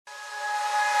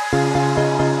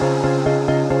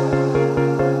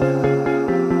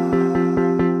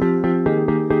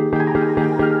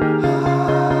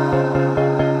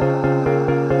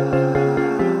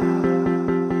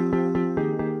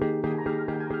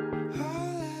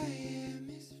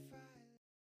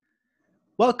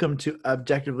Welcome to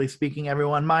Objectively Speaking,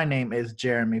 everyone. My name is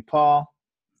Jeremy Paul.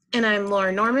 And I'm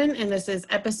Laura Norman, and this is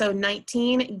episode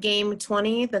 19, game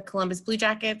 20, the Columbus Blue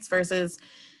Jackets versus,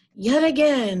 yet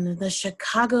again, the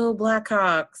Chicago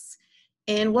Blackhawks,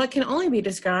 in what can only be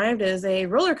described as a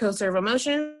roller coaster of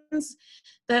emotions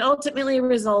that ultimately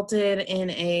resulted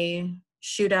in a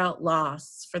shootout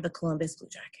loss for the Columbus Blue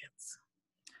Jackets.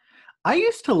 I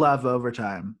used to love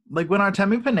overtime. Like when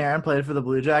Artemi Panarin played for the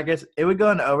Blue Jackets, it would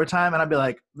go into overtime, and I'd be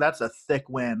like, that's a thick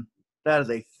win. That is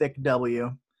a thick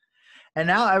W. And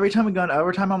now every time we go into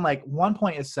overtime, I'm like, 1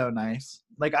 point is so nice.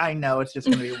 Like, I know it's just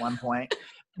going to be 1 point.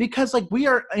 Because, like, we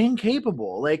are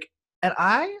incapable. Like, and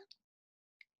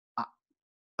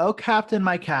oh, captain,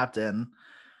 my captain,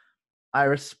 I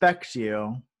respect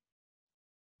you.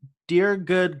 Dear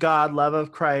good God, love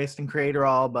of Christ, and creator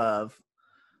all above,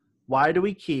 why do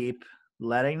we keep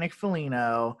letting Nick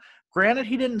Foligno – granted,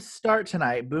 he didn't start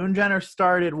tonight. Boone Jenner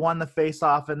started, won the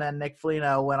face-off, and then Nick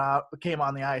Foligno came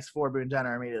on the ice for Boone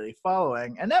Jenner immediately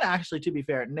following. And then, actually, to be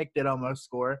fair, Nick did almost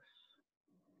score.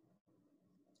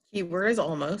 He was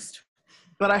almost.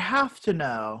 But I have to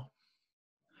know,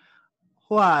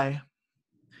 why?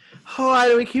 Why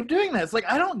do we keep doing this? Like,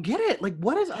 I don't get it. Like,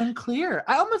 what is unclear?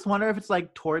 I almost wonder if it's,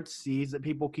 like, Torts sees that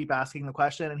people keep asking the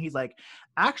question, and he's like,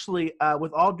 actually,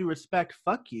 with all due respect,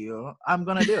 fuck you. I'm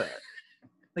going to do it.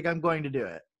 Like, I'm going to do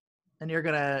it, and you're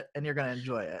gonna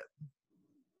enjoy it.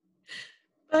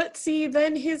 But see,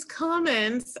 then his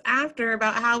comments after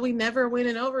about how we never win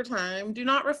in overtime do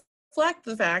not reflect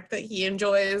the fact that he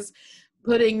enjoys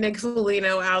putting Nick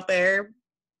Foligno out there.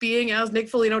 Being as Nick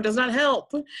Foligno does not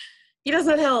help. He does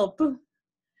not help.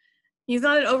 He's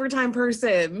not an overtime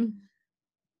person.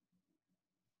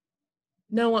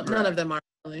 None of them are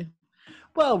really.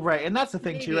 Well, right, and that's the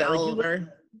thing too, right?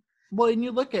 Like, and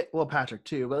you look at Patrick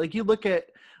too, but like you look at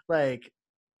like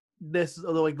this,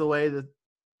 like the way that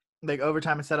like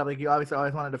overtime is set up. Like you obviously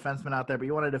always want a defenseman out there, but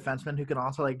you want a defenseman who can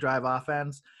also like drive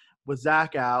offense. With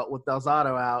Zach out, with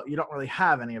Delzato out, you don't really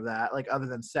have any of that, like other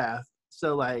than Seth.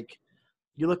 So like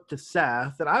you look to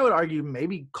Seth, and I would argue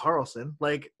maybe Carlson,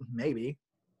 like maybe,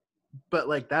 but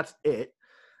like that's it.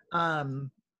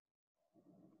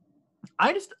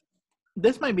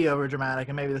 This might be over dramatic,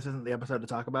 and maybe this isn't the episode to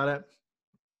talk about it.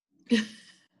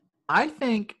 I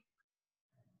think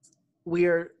we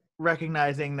are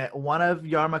recognizing that one of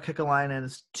Jarmo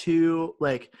Kekalainen's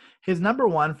his number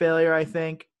one failure, I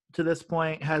think, to this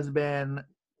point has been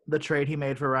the trade he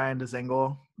made for Ryan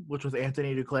Dzingel, which was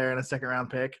Anthony Duclair and a second-round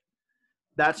pick.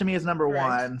 That, to me, is number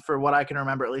one for what I can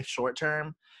remember, at least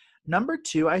short-term. Number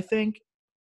two, I think,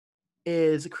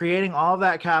 is creating all of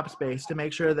that cap space to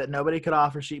make sure that nobody could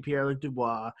offer sheet Pierre-Luc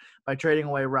Dubois by trading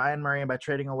away Ryan Murray and by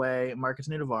trading away Marcus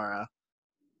Nudavara.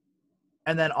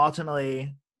 And then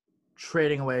ultimately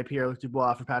trading away Pierre-Luc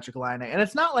Dubois for Patrick Laine. And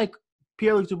it's not like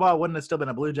Pierre-Luc Dubois wouldn't have still been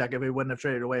a Blue Jacket if he wouldn't have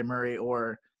traded away Murray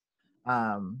or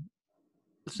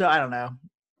so I don't know.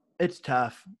 It's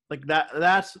tough. Like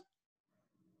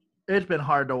it's been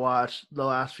hard to watch the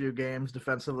last few games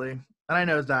defensively. And I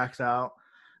know Zach's out,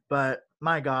 but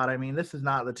my God, I mean, this is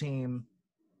not the team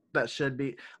that should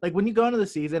be. Like, when you go into the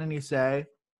season and you say,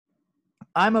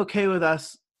 I'm okay with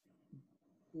us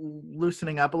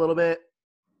loosening up a little bit,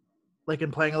 like,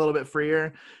 and playing a little bit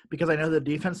freer, because I know the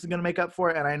defense is going to make up for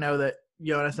it, and I know that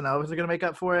Jonas and Elvis are going to make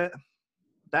up for it.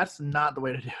 That's not the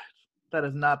way to do it. That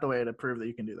is not the way to prove that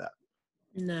you can do that.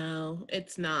 No,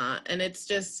 it's not. And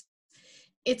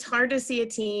it's hard to see a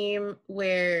team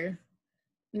where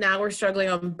now we're struggling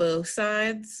on both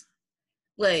sides.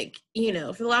 Like, for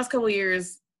the last couple of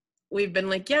years, we've been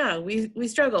like, yeah, we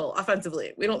struggle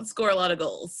offensively. We don't score a lot of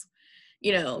goals,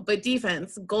 but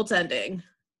defense, goaltending,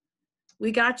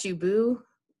 we got you, boo.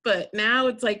 But now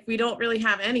it's like we don't really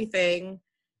have anything.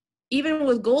 Even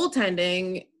with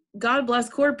goaltending, God bless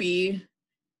Corpy,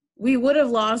 we would have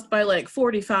lost by like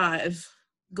 45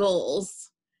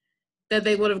 goals that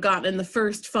they would have gotten in the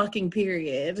first fucking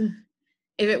period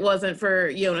if it wasn't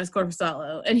for Jonas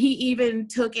Korpisalo. And he even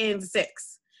took in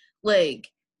 6. Like,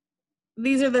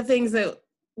 these are the things that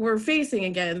we're facing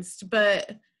against.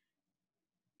 But,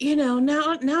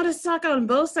 now to suck on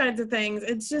both sides of things,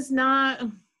 it's just not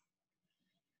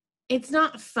 – it's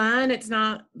not fun. It's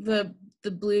not the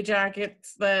Blue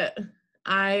Jackets that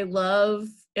I love.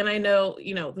 And I know,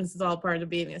 this is all part of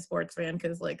being a sports fan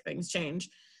because, like, things change.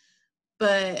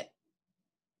 But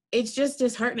it's just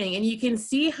disheartening. And you can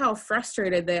see how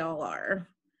frustrated they all are.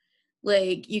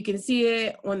 Like, you can see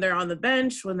it when they're on the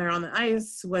bench, when they're on the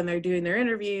ice, when they're doing their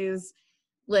interviews,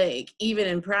 like, even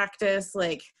in practice.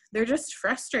 Like, they're just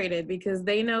frustrated because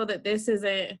they know that this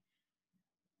isn't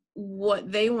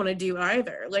what they want to do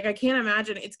either. Like, I can't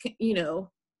imagine it's,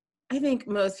 I think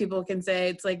most people can say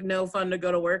it's like no fun to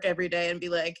go to work every day and be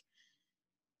like,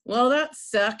 well, that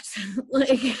sucked.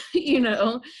 Like,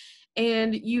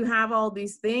 and you have all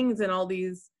these things and all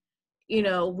these,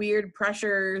 weird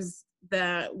pressures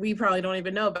that we probably don't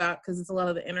even know about because it's a lot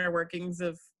of the inner workings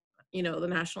of, the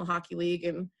National Hockey League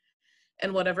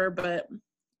and whatever, but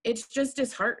it's just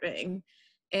disheartening.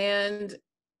 And,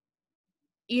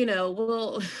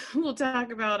 we'll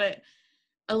talk about it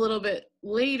a little bit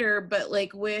later, but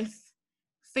like with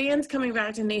fans coming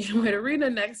back to Nationwide Arena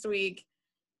next week,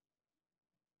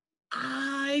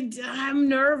 I'm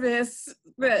nervous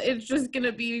that it's just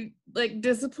gonna be like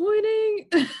disappointing.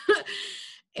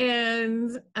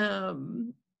 And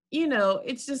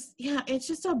it's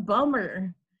just a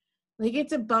bummer. Like,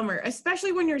 it's a bummer,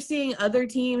 especially when you're seeing other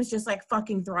teams just like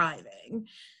fucking thriving,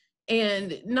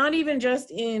 and not even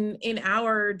just in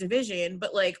our division,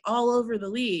 but like all over the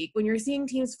league. When you're seeing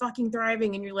teams fucking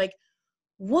thriving and you're like,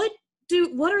 what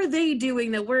are they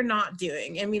doing that we're not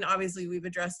doing? I mean, obviously we've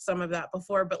addressed some of that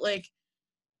before, but like,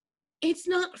 it's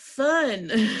not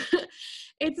fun.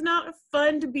 It's not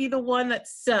fun to be the one that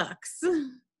sucks.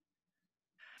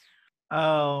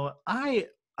 Oh, I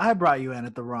brought you in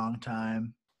at the wrong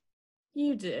time.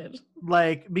 You did.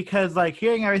 Like, because like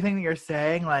hearing everything that you're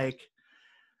saying, like,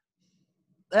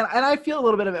 and I feel a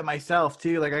little bit of it myself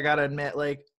too. Like, I gotta admit,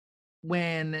 like,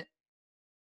 when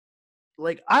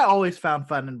like I always found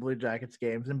fun in Blue Jackets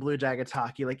games and Blue Jackets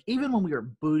hockey. Like, even when we were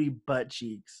booty butt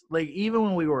cheeks, like even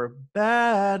when we were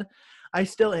bad, I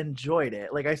still enjoyed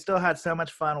it. Like, I still had so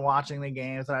much fun watching the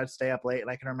games, and I'd stay up late. And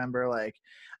I can remember, like,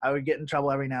 I would get in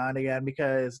trouble every now and again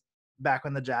because back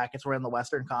when the Jackets were in the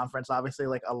Western Conference, obviously,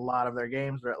 like, a lot of their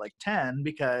games were at like 10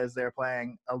 because they're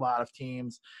playing a lot of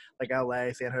teams like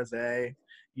LA, San Jose,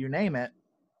 you name it.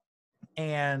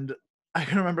 And I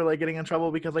can remember like getting in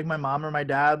trouble because like my mom or my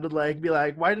dad would like be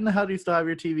like, "Why in the hell do you still have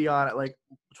your TV on at like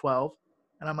 12?"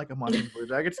 And I'm like, "I'm watching the Blue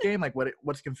Jackets game. Like,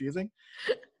 what's confusing?"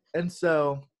 And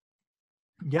so,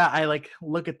 yeah, I like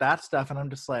look at that stuff and I'm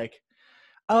just like,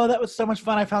 "Oh, that was so much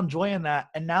fun. I found joy in that."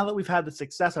 And now that we've had the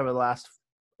success over the last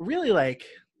really like,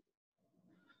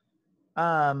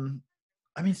 I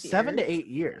mean, 7 to 8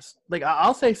 years. Like,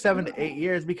 I'll say 7 to 8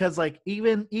 years because like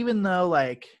even though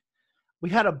like we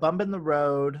had a bump in the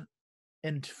road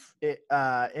in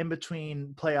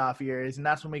between playoff years, and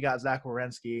that's when we got Zach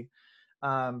Werenski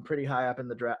pretty high up in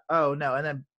the draft. Oh no, and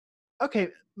then okay,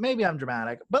 maybe I'm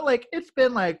dramatic, but like it's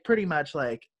been like pretty much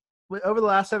like over the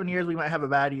last 7 years we might have a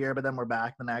bad year, but then we're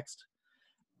back the next.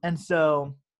 And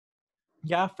so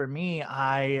yeah, for me,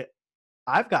 I've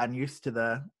gotten used to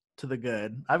the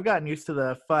good. I've gotten used to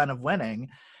the fun of winning,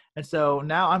 and so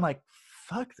now I'm like,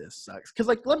 fuck, this sucks. Because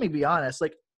like, let me be honest,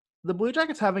 like the Blue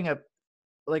Jackets having a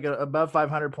above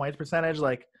 500 points percentage,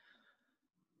 like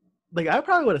I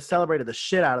probably would have celebrated the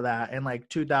shit out of that in like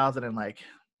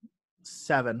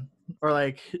 2007 or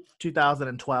like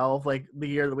 2012, like the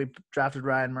year that we drafted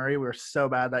Ryan Murray. We were so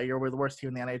bad that year. We were the worst team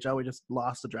in the NHL. We just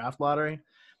lost the draft lottery.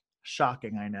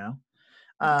 Shocking, I know.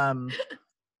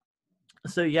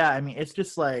 So yeah, I mean, it's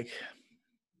just like,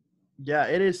 yeah,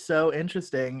 it is so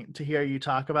interesting to hear you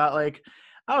talk about like,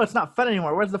 oh, it's not fun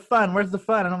anymore. Where's the fun? Where's the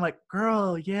fun? And I'm like,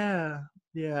 girl, yeah,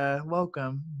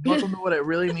 welcome to what it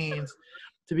really means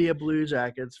to be a Blue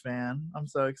Jackets fan. I'm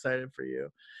so excited for you.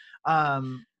 What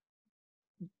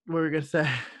were we gonna say?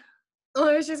 Well,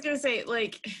 I was just gonna say,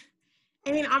 like,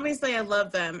 I mean, obviously I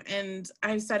love them, and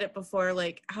I've said it before,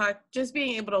 like, just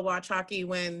being able to watch hockey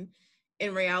when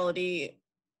in reality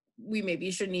we maybe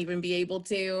shouldn't even be able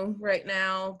to right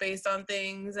now based on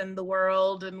things and the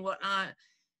world and whatnot,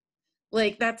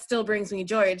 like, that still brings me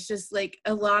joy. It's just like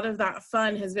a lot of that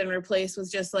fun has been replaced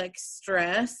with just like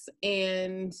stress.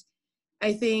 And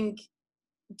I think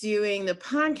doing the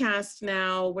podcast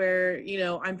now where,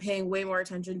 I'm paying way more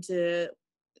attention to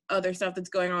other stuff that's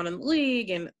going on in the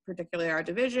league and particularly our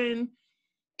division.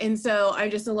 And so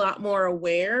I'm just a lot more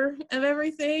aware of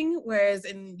everything. Whereas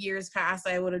in years past,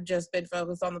 I would have just been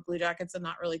focused on the Blue Jackets and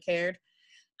not really cared.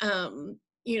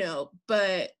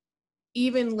 But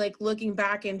even like looking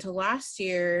back into last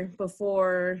year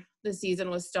before the season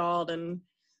was stalled and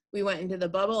we went into the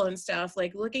bubble and stuff,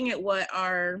 like looking at what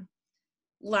our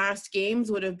last games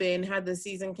would have been had the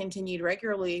season continued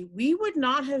regularly, we would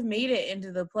not have made it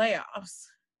into the playoffs.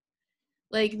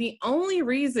 Like, the only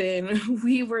reason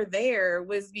we were there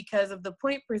was because of the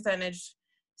point percentage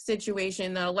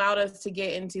situation that allowed us to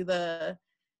get into the,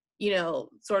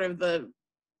 sort of the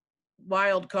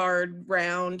wild card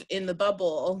round in the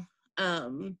bubble.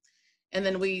 And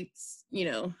then we,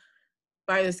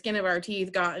 by the skin of our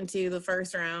teeth got into the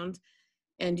first round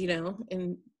and,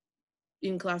 and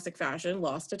in classic fashion,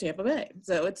 lost to Tampa Bay.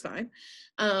 So it's fine.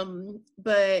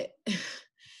 But,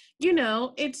 you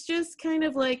know, it's just kind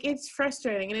of like, it's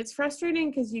frustrating. And it's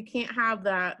frustrating because you can't have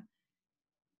that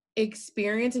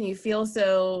experience and you feel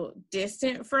so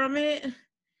distant from it.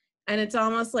 And it's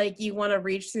almost like you want to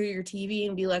reach through your TV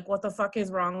and be like, what the fuck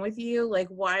is wrong with you? Like,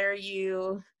 why are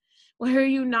you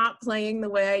not playing the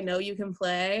way I know you can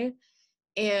play?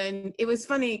 And it was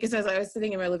funny because as I was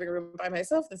sitting in my living room by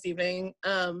myself this evening,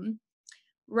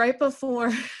 right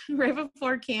before right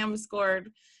before Cam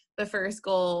scored the first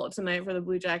goal tonight for the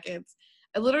Blue Jackets,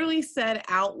 I literally said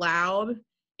out loud,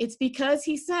 it's because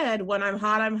he said, when I'm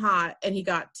hot, and he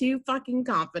got too fucking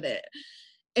confident.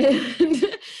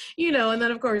 And, you know, and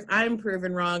then of course I'm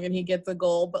proven wrong and he gets a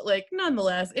goal, but like,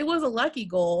 nonetheless, it was a lucky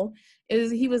goal.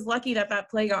 He was lucky that that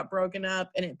play got broken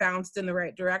up and it bounced in the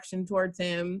right direction towards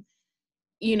him,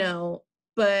 you know,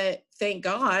 but thank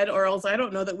God, or else I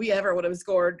don't know that we ever would have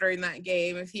scored during that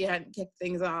game if he hadn't kicked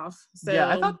things off. Yeah,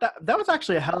 I So thought that was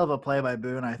actually a hell of a play by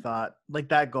Boone. I thought like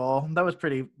that goal that was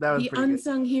pretty the good.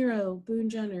 unsung hero, Boone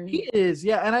Jenner. He is,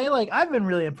 yeah, and I've been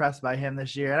really impressed by him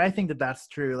this year, and I think that that's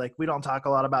true. Like we don't talk a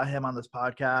lot about him on this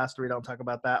podcast, or we don't talk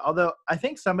about that. Although I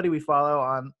think somebody we follow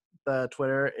on the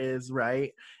Twitter is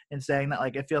right in saying that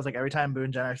like it feels like every time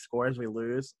Boone Jenner scores, we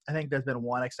lose. I think there's been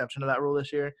one exception to that rule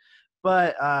this year,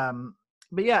 but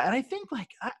yeah, and I think like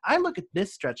I look at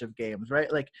this stretch of games, right?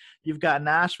 Like you've got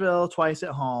Nashville twice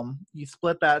at home. You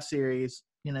split that series,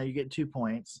 you know, you get 2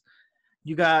 points.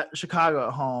 You got Chicago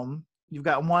at home. You've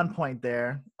got 1 point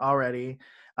there already.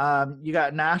 You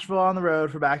got Nashville on the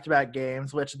road for back-to-back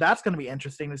games, which that's going to be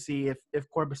interesting to see if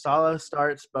Korpisalo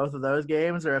starts both of those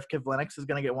games or if Kivlenieks is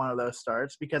going to get one of those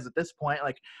starts, because at this point,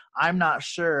 like, I'm not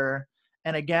sure.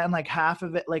 And again, like half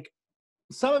of it, like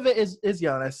some of it is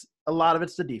Jonas. A lot of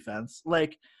it's the defense.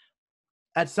 Like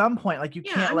at some point, like you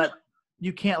can't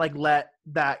let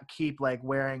that keep like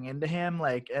wearing into him.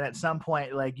 Like, and at some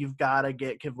point, like you've got to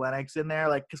get Kivlenieks in there,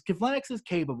 like because Kivlenieks is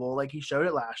capable. Like he showed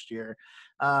it last year,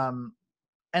 and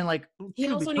like He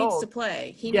also needs to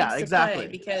play. He needs to play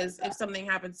because if something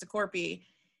happens to Corpy,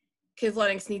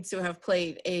 Kivlenieks needs to have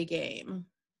played a game.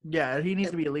 Yeah, he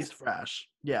needs to be at least fresh.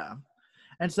 Yeah,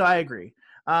 and so I agree.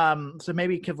 So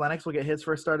maybe Kivlenieks will get his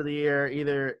first start of the year,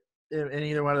 either in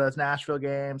either one of those Nashville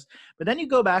games. But then you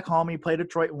go back home, you play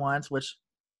Detroit once, which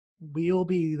we'll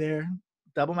be there,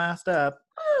 double masked up.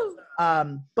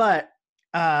 But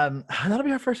that'll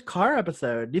be our first car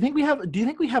episode. Do you think we have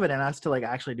it in us to like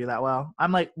actually do that well?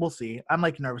 I'm like, we'll see. I'm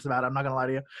like nervous about it. I'm not gonna lie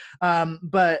to you.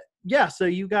 But yeah, so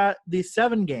you got these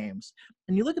 7 games,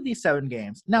 and you look at these 7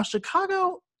 games. Now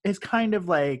Chicago is kind of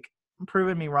like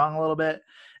proving me wrong a little bit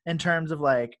in terms of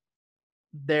like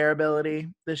their ability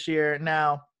this year.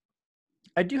 Now,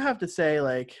 I do have to say,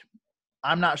 like,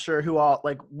 I'm not sure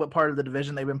what part of the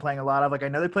division they've been playing a lot of. Like, I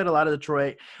know they played a lot of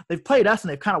Detroit. They've played us, and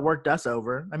they've kind of worked us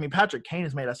over. I mean, Patrick Kane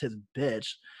has made us his bitch.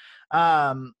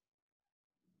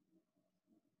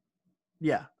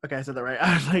 Yeah, okay, I said that right.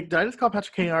 I was like, did I just call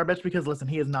Patrick Kane our bitch? Because, listen,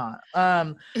 he is not.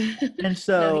 And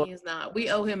so no, he is not. We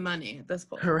owe him money at this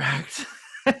point. Correct.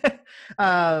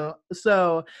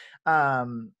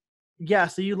 Yeah,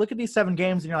 so you look at these 7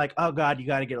 games and you're like, oh God, you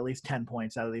got to get at least 10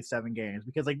 points out of these 7 games,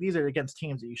 because like these are against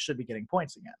teams that you should be getting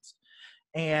points against.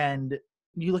 And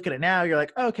you look at it now, you're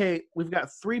like, okay, we've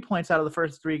got 3 points out of the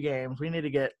first 3 games. We need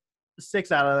to get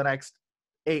 6 out of the next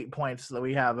 8 points that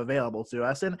we have available to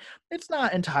us. And it's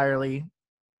not entirely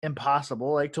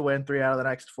impossible, like to win 3 out of the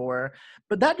next 4.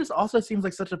 But that just also seems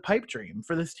like such a pipe dream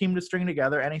for this team to string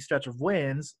together any stretch of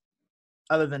wins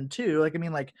other than 2. Like, I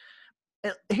mean, like,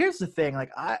 here's the thing,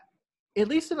 like at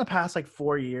least in the past like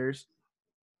 4 years,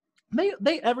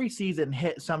 they every season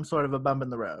hit some sort of a bump in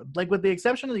the road. Like with the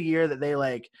exception of the year that they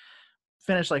like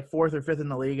finished like 4th or 5th in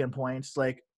the league in points,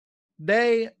 like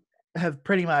they have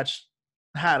pretty much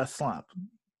had a slump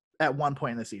at one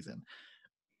point in the season.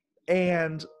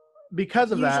 And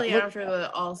because of usually that, after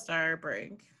the All-Star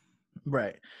break.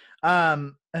 Right.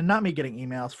 And not me getting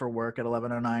emails for work at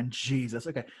 11:09. Jesus.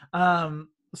 Okay.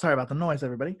 Sorry about the noise,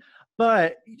 everybody.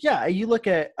 But yeah, you look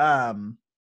at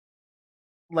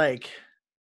like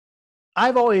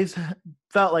I've always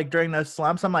felt like during those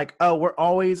slumps, I'm like, oh,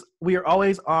 we are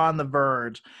always on the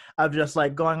verge of just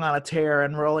like going on a tear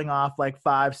and rolling off like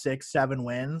 5, 6, 7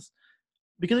 wins.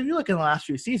 Because if you look in the last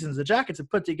few seasons, the Jackets have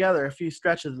put together a few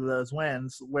stretches of those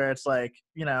wins where it's like,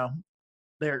 you know,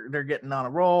 they're getting on a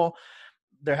roll,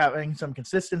 they're having some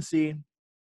consistency.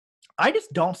 I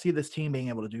just don't see this team being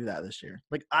able to do that this year.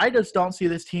 Like, I just don't see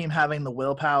this team having the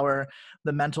willpower,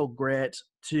 the mental grit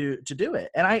to do it.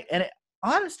 And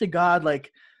honest to God,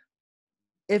 like,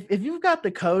 if you've got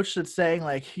the coach that's saying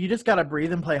like you just got to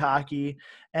breathe and play hockey,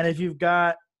 and if you've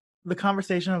got the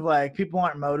conversation of like people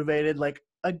aren't motivated, like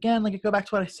again, like I go back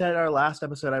to what I said in our last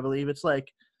episode, I believe it's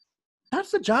like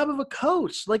that's the job of a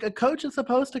coach. Like a coach is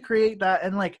supposed to create that,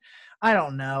 and like I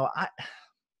don't know,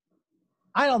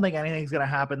 I don't think anything's gonna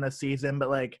happen this season, but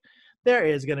like there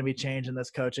is gonna be change in this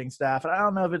coaching staff, and I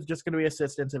don't know if it's just gonna be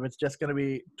assistants, if it's just gonna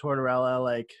be Tortorella,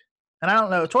 like, and I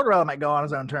don't know, Tortorella might go on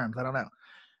his own terms, I don't know,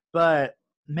 but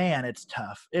man, it's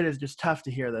tough. It is just tough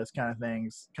to hear those kind of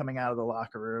things coming out of the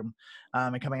locker room,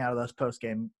 and coming out of those post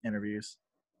game interviews.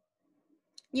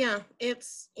 Yeah,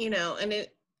 it's and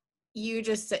you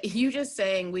just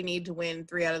saying we need to win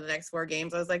 3 out of the next 4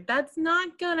 games. I was like, that's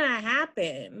not gonna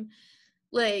happen.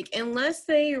 Like, unless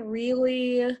they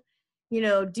really,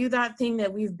 do that thing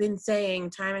that we've been saying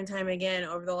time and time again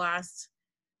over the last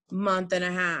month and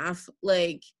a half,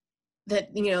 like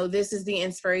that, this is the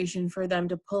inspiration for them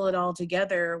to pull it all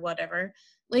together or whatever.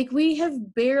 Like, we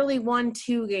have barely won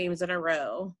 2 games in a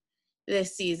row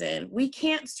this season. We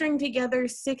can't string together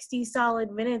 60 solid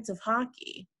minutes of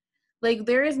hockey. Like,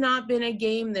 there has not been a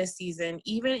game this season,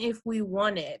 even if we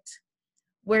won it,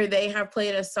 where they have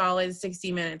played a solid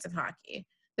 60 minutes of hockey.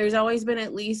 There's always been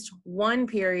at least 1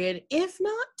 period, if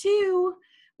not 2,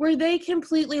 where they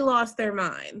completely lost their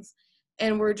minds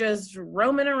and were just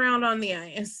roaming around on the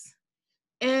ice.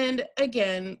 And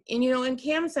again, and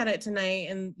Cam said it tonight,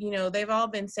 and they've all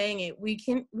been saying it. We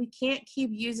can't keep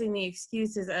using the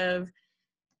excuses of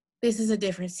this is a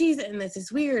different season, this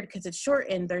is weird because it's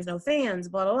shortened, there's no fans,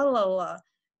 blah blah blah blah blah.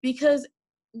 Because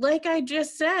like I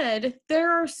just said,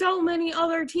 there are so many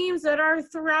other teams that are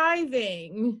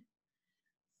thriving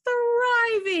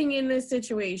in this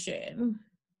situation.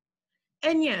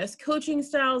 And yes, coaching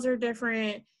styles are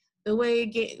different. The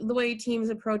way teams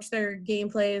approach their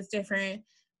gameplay is different.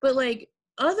 But like,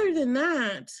 other than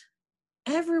that,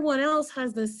 everyone else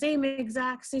has the same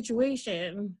exact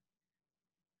situation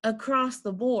across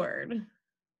the board.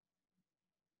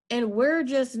 And we're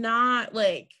just not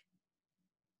like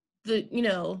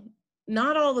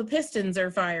not all the pistons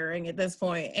are firing at this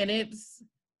point, and it's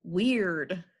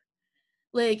weird.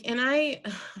 Like, and I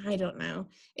don't know.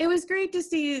 It was great to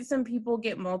see some people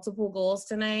get multiple goals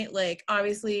tonight. Like,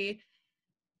 obviously,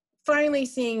 finally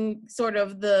seeing sort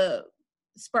of the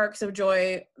sparks of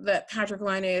joy that Patrick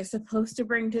Laine is supposed to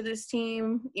bring to this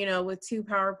team, with 2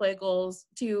 power play goals,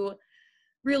 2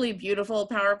 really beautiful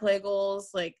power play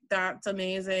goals. Like, that's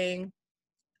amazing.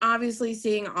 Obviously,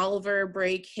 seeing Oliver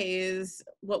break his,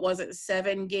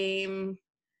 7-game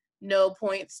no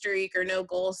point streak or no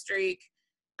goal streak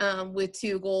with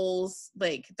 2 goals,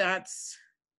 like, that's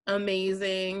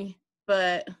amazing.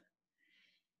 And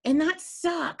that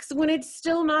sucks when it's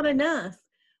still not enough.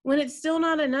 When it's still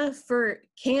not enough for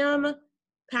Cam,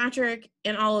 Patrick,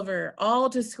 and Oliver all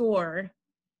to score,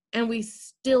 and we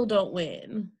still don't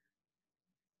win.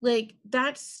 Like,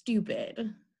 that's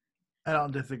stupid. I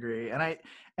don't disagree.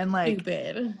 And like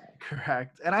Stupid.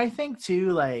 correct. And I think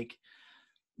too, like,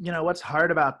 what's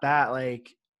hard about that, like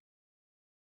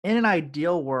in an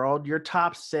ideal world, your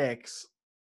top 6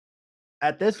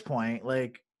 at this point,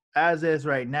 like as is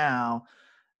right now,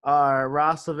 are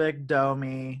Roslovic,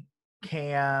 Domi,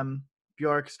 Cam,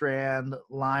 Bjorkstrand,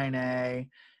 Line,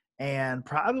 and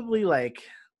probably like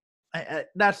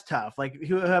that's tough. Like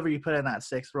whoever you put in that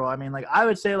 6th role. I mean, like I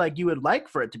would say like you would like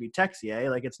for it to be Texier.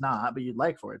 Like it's not, but you'd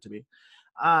like for it to be.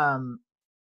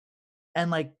 And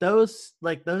like those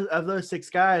of those 6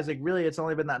 guys, like really it's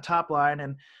only been that top line,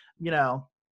 and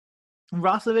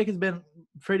Roslovic has been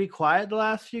pretty quiet the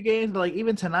last few games, but like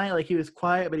even tonight, like he was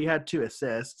quiet, but he had 2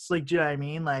 assists. Like, do you know what I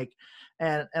mean? Like,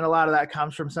 and a lot of that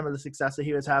comes from some of the success that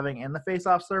he was having in the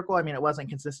face-off circle. I mean, it wasn't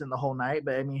consistent the whole night,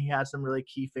 but I mean, he had some really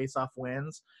key face-off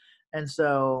wins, and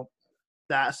so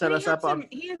that set us up on.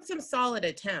 He had some solid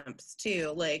attempts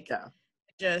too. Like, yeah,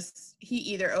 just he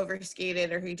either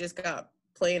overskated or he just got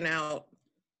plain out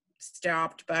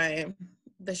stopped by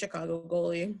the Chicago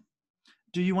goalie.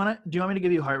 Do you want me to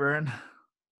give you heartburn?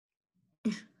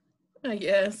 I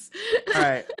guess. All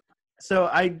right. So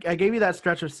I gave you that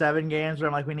stretch of 7 games where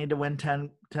I'm like, we need to win 10,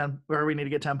 or we need to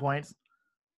get 10 points.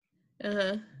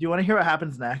 Uh-huh. Do you want to hear what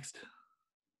happens next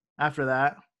after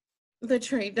that? The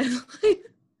trade deadline.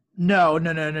 No.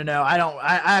 I don't.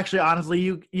 I actually, honestly,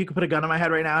 you could put a gun in my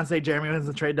head right now and say Jeremy wins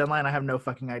the trade deadline. I have no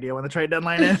fucking idea when the trade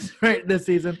deadline is right this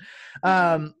season.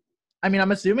 I mean,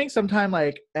 I'm assuming sometime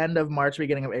like end of March,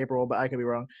 beginning of April, but I could be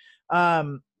wrong.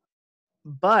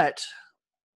 But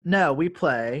no, we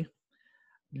play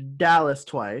Dallas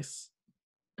twice,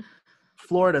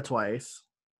 Florida twice,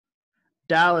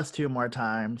 Dallas 2 more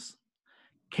times,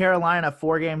 Carolina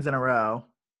 4 games in a row,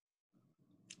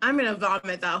 I'm gonna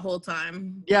vomit that whole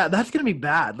time. Yeah, that's gonna be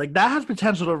bad. Like that has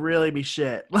potential to really be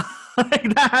shit.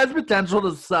 Like that has potential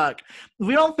to suck. If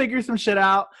we don't figure some shit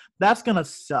out, that's gonna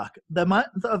suck. The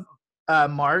month of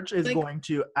March is Like, going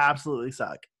to absolutely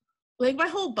suck. like my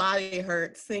whole body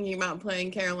hurts thinking about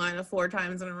playing Carolina 4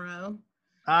 times in a row.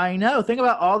 I know. Think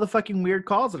about all the fucking weird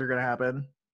calls that are gonna happen.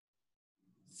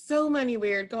 So many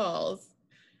weird calls.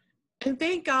 And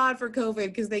thank God for COVID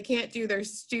because they can't do their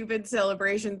stupid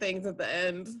celebration things at the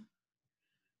end.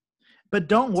 But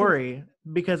don't worry,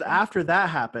 because after that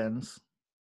happens,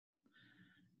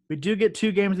 we do get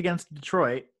 2 games against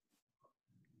Detroit.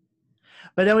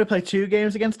 But then we play 2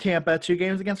 games against Tampa, 2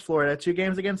 games against Florida, 2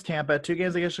 games against Tampa, 2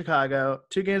 games against Chicago,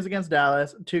 2 games against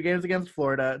Dallas, 2 games against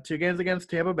Florida, 2 games against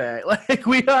Tampa Bay. Like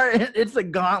we are, it's a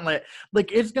gauntlet.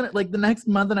 Like it's gonna, like the next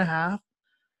month and a half,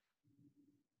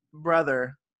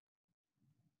 brother,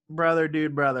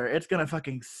 brother, it's gonna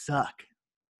fucking suck.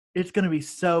 It's gonna be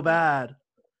so bad.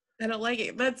 I don't like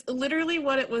it. That's literally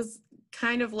what it was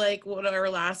kind of like what our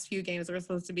last few games were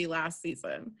supposed to be last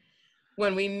season.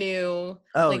 When we knew,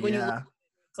 Oh like when yeah.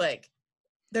 it's like,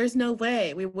 there's no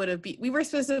way we would have we were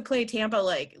supposed to play Tampa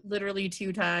like literally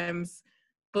 2 times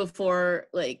before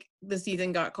like the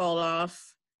season got called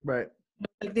off. Right.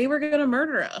 Like they were gonna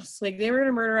murder us. Like they were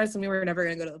gonna murder us and we were never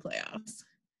gonna go to the playoffs.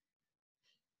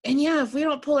 And yeah, if we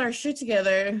don't pull our shit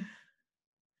together,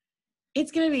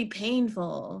 it's gonna be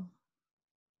painful.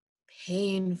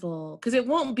 Painful. Because it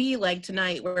won't be like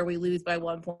tonight where we lose by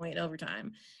 1 point in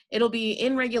overtime. It'll be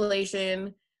in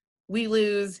regulation, we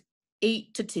lose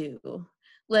 8-2.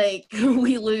 Like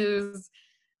we lose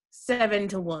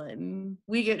 7-1.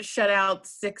 We get shut out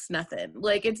 6-0.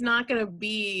 Like it's not gonna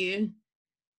be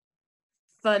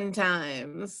fun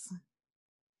times.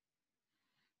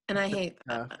 And I hate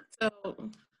that. So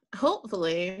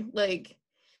hopefully, like,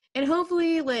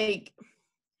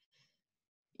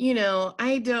 you know,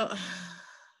 I don't,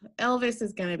 Elvis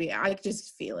is gonna be, I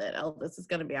just feel it. Elvis is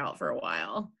gonna be out for a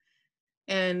while.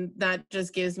 And that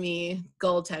just gives me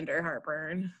goaltender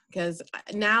heartburn because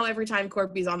now every time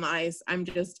Corby's on the ice, I'm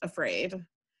just afraid.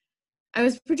 I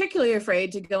was particularly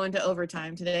afraid to go into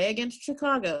overtime today against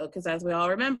Chicago because, as we all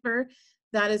remember,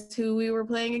 that is who we were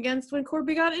playing against when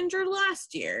Corby got injured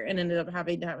last year and ended up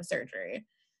having to have a surgery.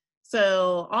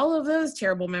 So all of those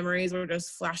terrible memories were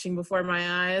just flashing before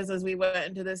my eyes as we went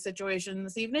into this situation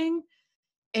this evening.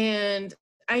 And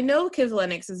I know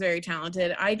Kivlenix is very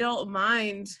talented. I don't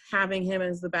mind having him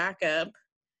as the backup.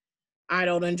 I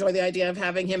don't enjoy the idea of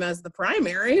having him as the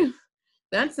primary.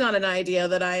 That's not an idea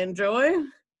that I enjoy.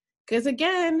 Because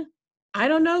again, I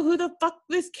don't know who the fuck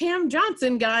this Cam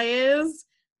Johnson guy is,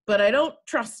 but I don't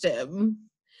trust him.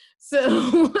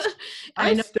 So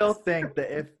I still think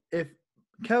that if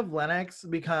Kev Lennox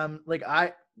become like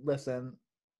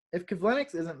if Kev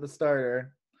Lennox isn't the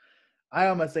starter, I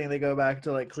almost think they go back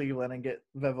to like Cleveland and get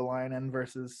Vevalainen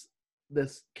versus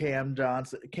this Cam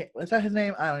Johnson. Is that his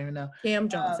name? I don't even know. Cam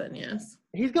Johnson, yes.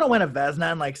 He's gonna win a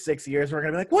Vezina in like 6 years. We're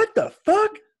gonna be like, what the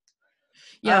fuck?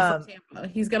 Yeah, for Tampa.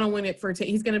 He's gonna win it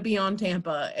he's gonna be on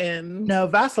Tampa. And no,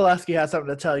 Vasilevsky has something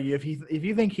to tell you if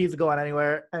you think he's going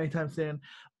anywhere anytime soon.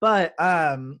 But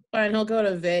and he'll go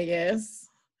to Vegas.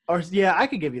 Or yeah, I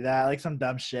could give you that, like some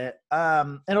dumb shit.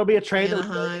 It'll be a trade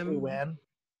that we win.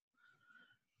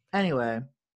 Anyway,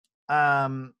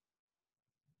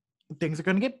 things are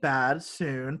gonna get bad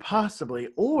soon, possibly.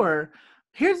 Or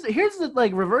here's the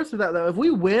like reverse of that though. If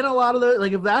we win a lot of those,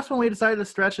 like if that's when we decide to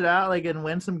stretch it out, like and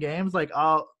win some games, like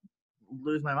I'll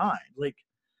lose my mind. Like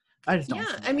I just don't.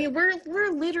 Yeah, I mean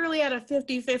we're literally at a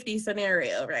 50-50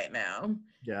 scenario right now.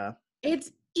 Yeah.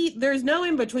 There's no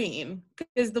in between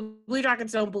because the Blue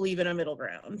Jackets don't believe in a middle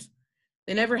ground.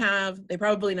 They never have. They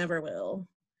probably never will.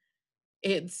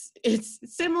 It's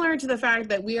similar to the fact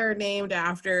that we are named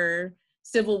after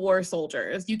Civil War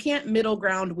soldiers. You can't middle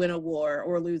ground win a war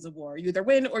or lose a war. You either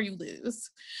win or you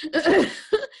lose.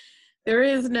 There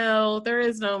is no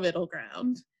middle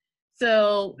ground.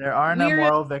 So there are no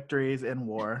moral victories in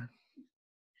war.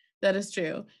 That is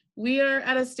true. We are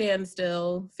at a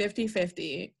standstill,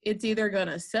 50-50. It's either going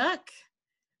to suck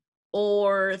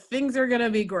or things are going to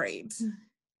be great.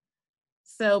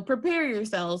 So prepare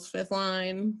yourselves, fifth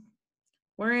line.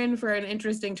 We're in for an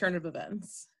interesting turn of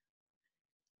events.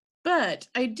 But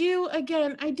I do want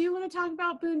to talk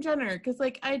about Boone Jenner because,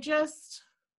 like, I'm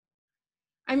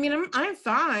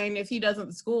fine if he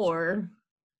doesn't score.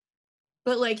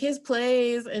 But, like, his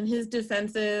plays and his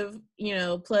defensive,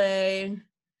 play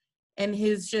and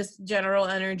his just general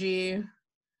energy,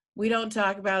 we don't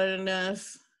talk about it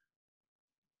enough.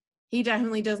 He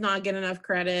definitely does not get enough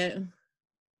credit.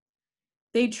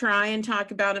 They try and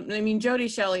talk about it. I mean, Jody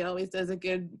Shelley always does a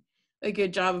good a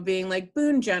good job of being like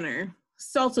Boone Jenner,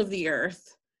 salt of the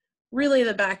earth, really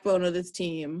the backbone of this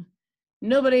team.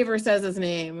 Nobody ever says his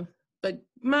name, but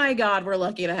my God, we're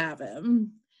lucky to have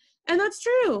him. And that's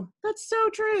true. That's so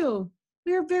true.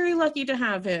 We are very lucky to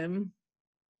have him.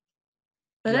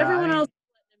 But Yeah, I everyone else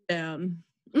mean, let him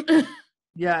down.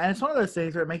 yeah, and it's one of those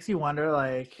things where it makes you wonder,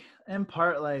 like, in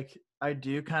part, like, I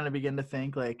do kind of begin to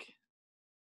think, like,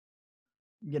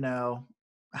 you know,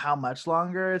 how much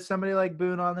longer is somebody like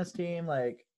Boone on this team?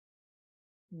 Like,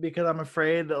 because I'm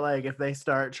afraid that, like, if they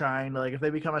start trying to, like, if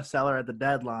they become a seller at the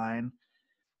deadline,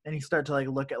 and you start to like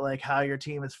look at like how your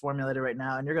team is formulated right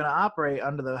now, and you're going to operate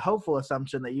under the hopeful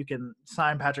assumption that you can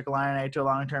sign Patrick Laine to a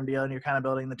long-term deal, and you're kind of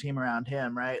building the team around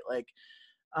him, right? Like,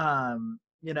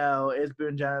 is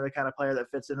Boone Jenner the kind of player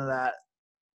that fits into that?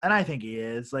 And I think he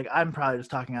is. Like, I'm probably just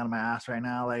talking out of my ass right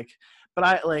now. Like, but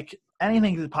I like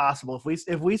anything is possible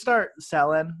if we start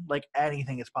selling. Like,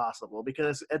 anything is possible,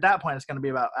 because at that point it's going to be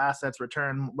about assets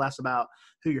return, less about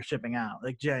who you're shipping out.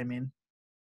 Like, do you know what I mean?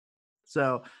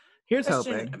 So here's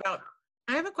hoping.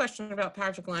 I have a question about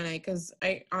Patrick Laine, because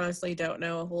I honestly don't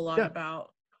know a whole lot Yeah.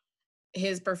 about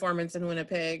his performance in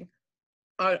Winnipeg,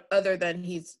 other than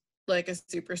he's like a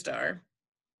superstar.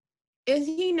 Is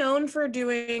he known for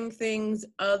doing things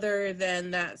other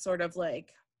than that sort of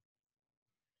like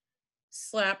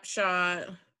slap shot,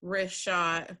 wrist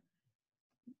shot,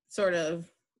 sort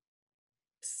of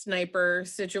sniper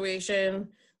situation?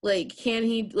 Like,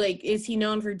 is he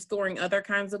known for scoring other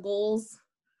kinds of goals?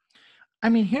 I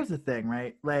mean, here's the thing,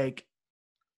 right? Like,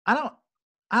 I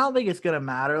don't think it's gonna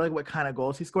matter like what kind of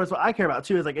goals he scores. What I care about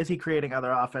too is like, is he creating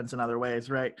other offense in other ways,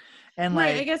 right? And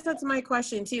Right, I like, guess that's my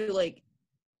question too. Like,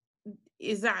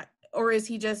 or is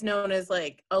he just known as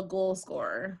like a goal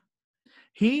scorer?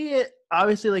 he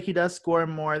obviously, like, he does score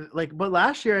more. Like, but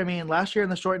last year in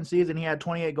the shortened season, he had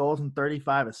 28 goals and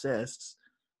 35 assists.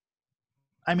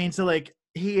 I mean, so like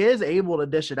he is able to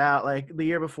dish it out. Like the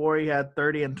year before, he had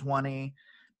 30 and 20.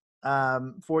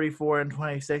 44 and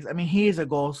 26. I mean, he's a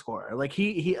goal scorer. Like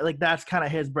he like that's kind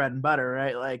of his bread and butter,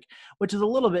 right? Like, which is a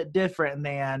little bit different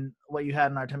than what you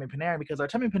had in Artemi Panarin, because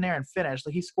Artemi Panarin finished,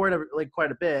 like, he scored like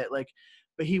quite a bit, like,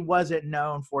 but he wasn't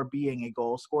known for being a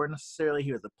goal scorer necessarily.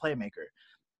 He was a playmaker.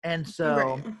 And Right.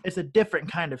 so it's a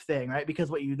different kind of thing, right?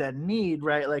 Because what you then need,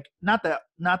 right? Like, not that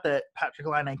Patrick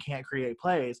Laine can't create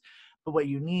plays, but what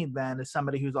you need then is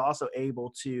somebody who's also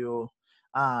able to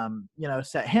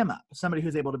set him up, somebody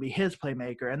who's able to be his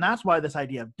playmaker. And that's why this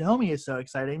idea of Domi is so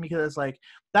exciting, because it's like,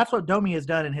 that's what Domi has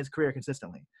done in his career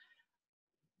consistently.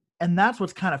 And that's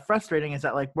what's kind of frustrating, is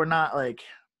that, like, we're not like,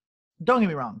 don't get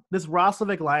me wrong, this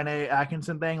Roslovic, Laine,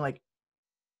 Atkinson thing, like,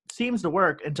 seems to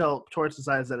work until Torts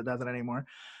decides that it doesn't anymore.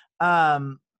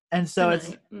 And so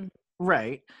it's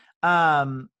right.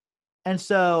 And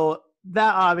so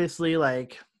that obviously,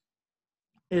 like,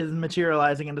 is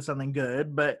materializing into something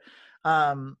good, but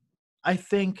I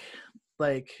think,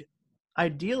 like,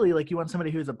 ideally, like, you want somebody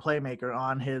who's a playmaker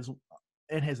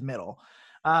in his middle.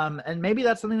 And maybe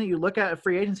that's something that you look at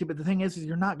free agency, but the thing is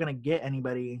you're not going to get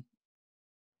anybody,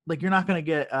 like, you're not going to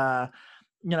get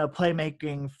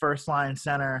playmaking first line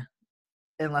center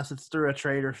unless it's through a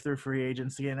trade or through free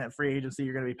agency. And at free agency,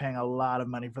 you're going to be paying a lot of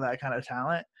money for that kind of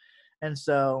talent. And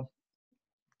so,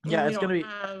 yeah, it's going to be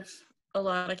have a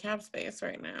lot of cap space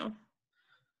right now.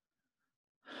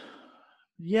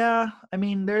 Yeah, I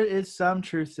mean, there is some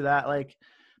truth to that. Like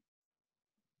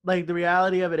the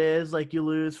reality of it is, like, you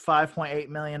lose $5.8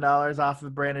 million off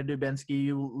of Brandon Dubinsky.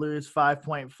 You lose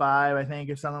 5.5, I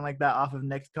think, or something like that, off of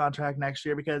Nick's contract next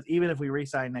year, because even if we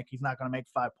re-sign Nick, he's not going to make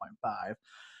 5.5.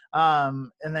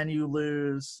 And then you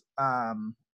lose,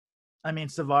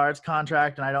 Savard's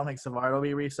contract, and I don't think Savard will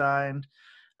be re-signed.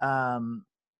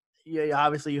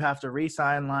 Obviously you have to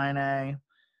re-sign Laine.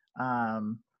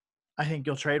 I think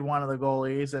you'll trade one of the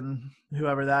goalies, and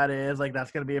whoever that is, like, that's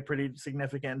going to be a pretty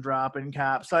significant drop in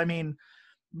cap. So, I mean,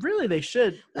 really, they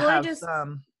should have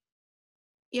some.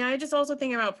 Yeah, I just also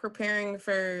think about preparing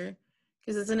for,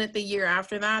 because isn't it the year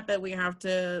after that we have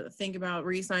to think about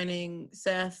re-signing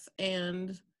Seth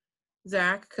and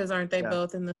Zach, because aren't they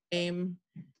both in the same?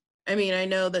 I mean, I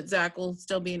know that Zach will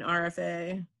still be an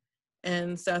RFA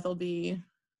and Seth will be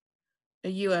a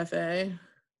UFA.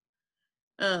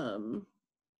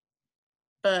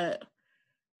 But,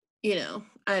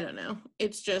 I don't know.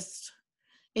 It's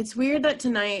weird that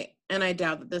tonight, and I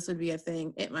doubt that this would be a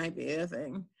thing. It might be a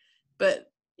thing,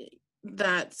 but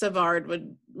that Savard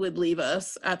would leave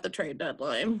us at the trade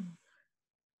deadline.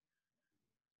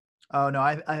 Oh no,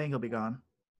 I think he'll be gone,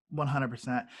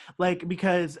 100%. Like,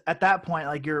 because at that point,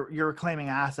 like, you're claiming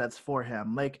assets for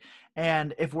him. Like,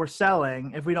 and if we're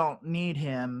selling, if we don't need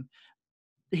him,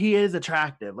 he is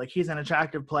attractive. Like, he's an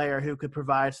attractive player who could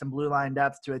provide some blue line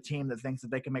depth to a team that thinks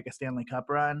that they can make a Stanley Cup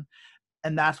run.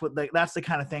 And that's the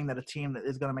kind of thing that a team that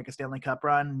is going to make a Stanley Cup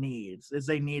run needs. Is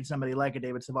they need somebody like a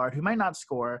David Savard who might not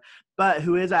score, but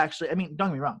who is actually, I mean, don't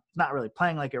get me wrong, he's not really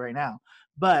playing like it right now,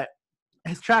 but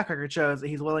his track record shows that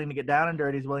he's willing to get down and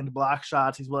dirty. He's willing to block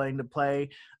shots. He's willing to play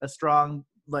a strong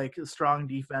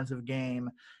defensive game.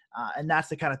 And that's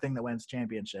the kind of thing that wins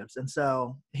championships. And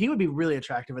so he would be really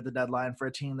attractive at the deadline for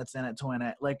a team that's in it to win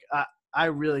it. Like, I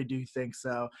really do think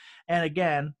so. And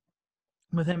again,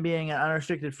 with him being an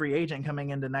unrestricted free agent coming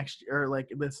into next year, or like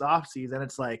this offseason,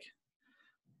 it's like,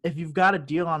 if you've got a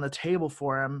deal on the table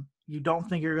for him, you don't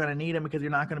think you're going to need him because you're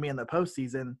not going to be in the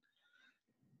postseason,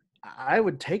 I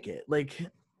would take it. Like,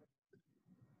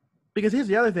 because here's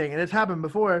the other thing, and it's happened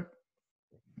before.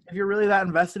 If you're really that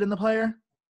invested in the player,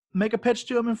 make a pitch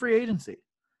to him in free agency.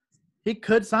 He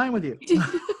could sign with you.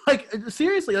 Like,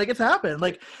 seriously, like, it's happened.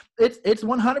 Like, it's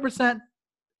 100%.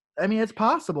 I mean, it's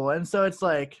possible. And so it's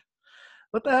like,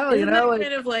 what the hell, Isn't that like,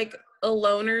 kind of like a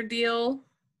loaner deal?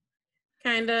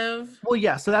 Kind of. Well,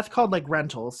 yeah, so that's called like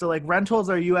rentals. So like rentals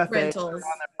are UFA Rentals. on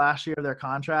their last year of their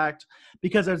contract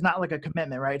because there's not like a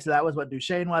commitment, right? So that was what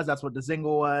Duchesne was. That's what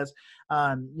Dzingel was.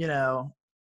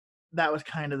 That was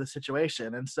kind of the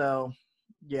situation. And so,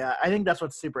 yeah, I think that's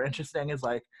what's super interesting is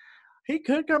like he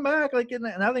could come back. Like, and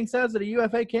nothing says that a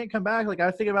UFA can't come back. Like, I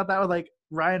was thinking about that with like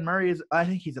Ryan Murray's. I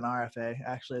think he's an RFA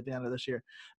actually at the end of this year.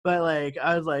 But like,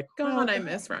 I was like, God, I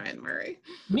miss Ryan Murray.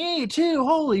 Me too.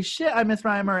 Holy shit, I miss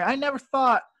Ryan Murray. I never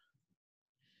thought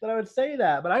that I would say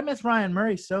that, but I miss Ryan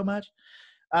Murray so much.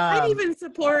 I'd even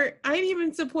support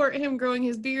him growing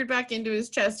his beard back into his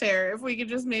chest hair if we could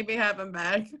just maybe have him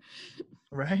back.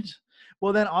 Right.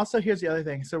 Well, then also here's the other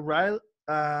thing. So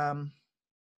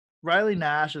Riley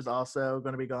Nash is also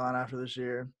going to be gone after this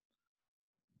year.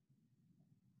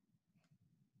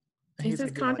 Is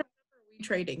his contract up, or are we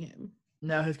trading him?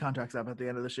 No, his contract's up at the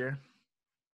end of this year.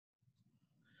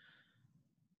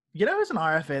 You know who's an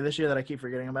RFA this year that I keep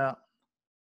forgetting about?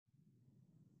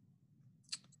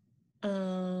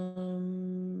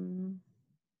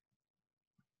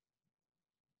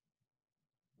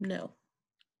 No.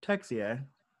 Texier.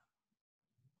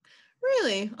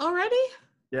 Really? Already?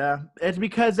 Yeah. It's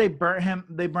because they burnt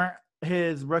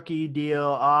his rookie deal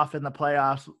off in the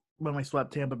playoffs when we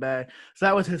swept Tampa Bay. So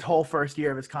that was his whole first year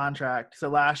of his contract. So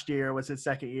last year was his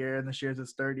second year, and this year's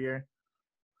his third year.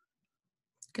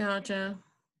 Gotcha.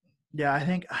 Yeah, I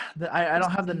think I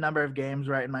don't have the number of games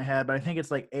right in my head, but I think it's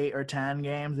like 8 or 10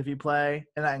 games if you play,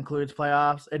 and that includes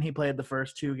playoffs. And he played the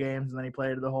first 2 games, and then he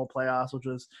played the whole playoffs, which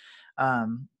was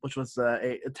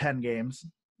 10 games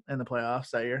in the playoffs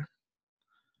that year.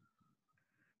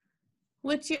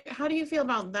 How do you feel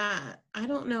about that? I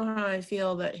don't know how I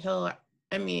feel that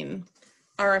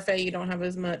RFA, you don't have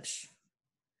as much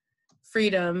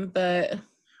freedom, but.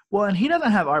 Well, and he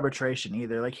doesn't have arbitration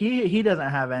either. Like he does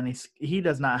not have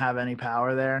any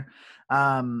power there.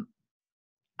 I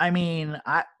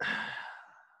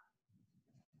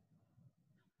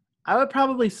would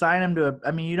probably sign him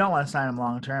you don't want to sign him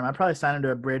long term. I'd probably sign him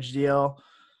to a bridge deal.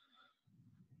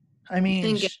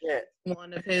 Shit.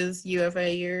 One of his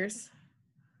UFA years.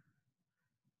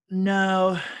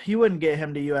 No, you wouldn't get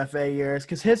him to UFA years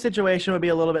because his situation would be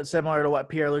a little bit similar to what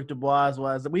Pierre-Luc Dubois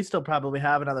was. We still probably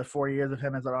have another 4 years of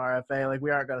him as an RFA. Like,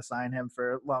 we aren't going to sign him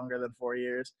for longer than 4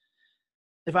 years.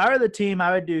 If I were the team,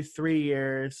 I would do 3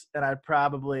 years, and I'd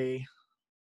probably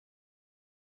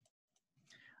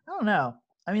 – I don't know.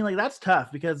 That's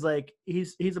tough because, like,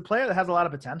 he's a player that has a lot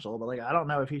of potential, but, like, I don't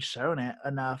know if he's shown it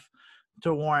enough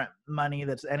to warrant money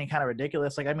that's any kind of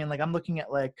ridiculous. Like, I'm looking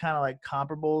at like kind of like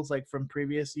comparables like from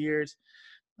previous years.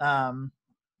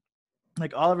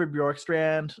 Like Oliver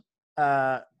Bjorkstrand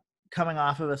coming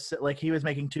off of he was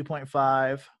making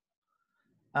 2.5.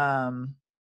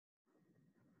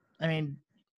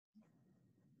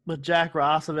 With Jack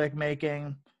Roslovic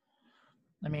making,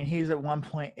 he's at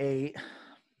 1.8.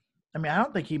 I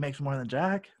don't think he makes more than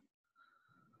Jack.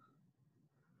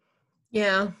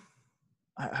 Yeah.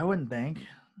 I wouldn't think.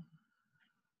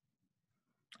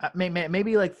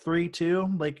 Maybe like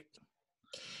 3-2. Like,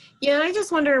 yeah, I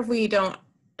just wonder if we don't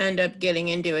end up getting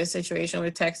into a situation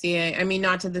with Texier.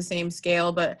 Not to the same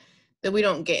scale, but that we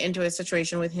don't get into a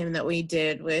situation with him that we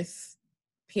did with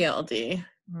PLD.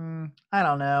 I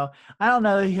don't know. I don't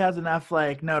know that he has enough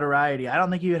like notoriety. I don't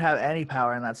think he would have any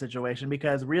power in that situation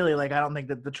because really, like, I don't think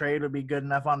that the trade would be good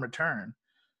enough on return.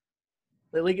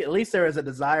 At least there is a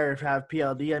desire to have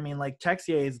PLD. Like,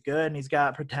 Texier is good and he's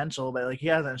got potential, but like he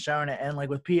hasn't shown it. And like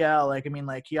with PL,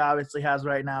 he obviously has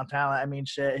right now talent.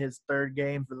 His third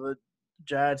game for the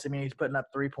Jets. He's putting up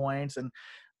 3 points, and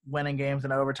winning games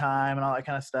in overtime and all that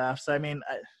kind of stuff. So, I mean,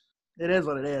 it is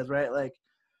what it is, right? Like,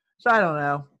 so I don't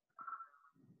know.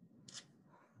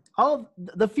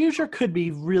 The future could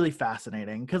be really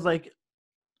fascinating because, like,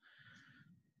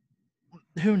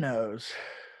 who knows?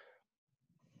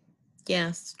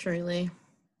 Yes, truly.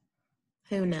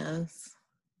 Who knows?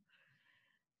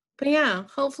 But yeah,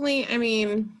 hopefully, I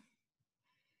mean,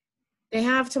 they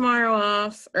have tomorrow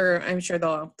off, or I'm sure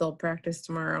they'll practice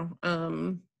tomorrow.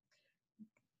 And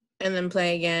then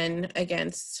play again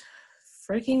against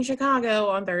freaking Chicago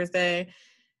on Thursday.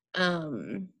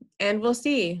 And we'll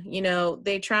see. You know,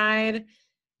 they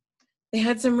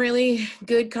had some really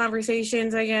good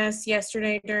conversations, I guess,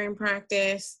 yesterday during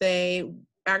practice. They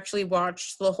actually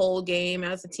watched the whole game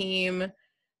as a team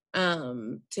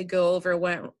to go over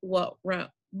what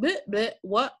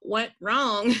went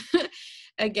wrong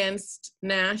against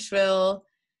Nashville.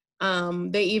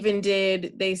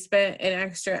 They spent an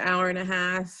extra hour and a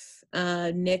half.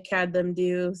 Nick had them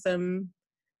do some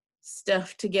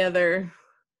stuff together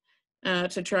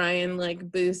to try and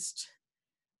like boost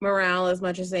morale as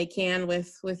much as they can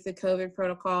with the COVID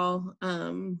protocol.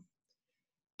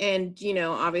 And you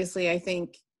know, obviously, I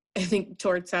think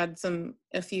Torts had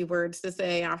a few words to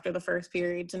say after the first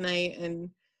period tonight, and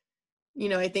you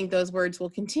know, I think those words will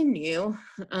continue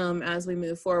as we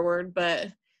move forward. But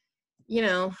you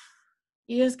know,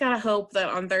 you just gotta hope that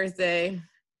on Thursday,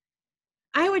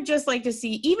 I would just like to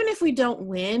see, even if we don't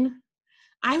win,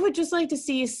 I would just like to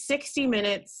see 60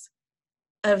 minutes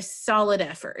of solid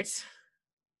effort.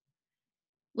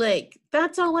 Like,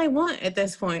 that's all I want at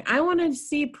this point. I want to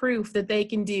see proof that they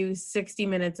can do 60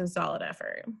 minutes of solid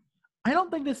effort. I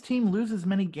don't think this team loses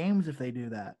many games if they do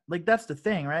that. Like, that's the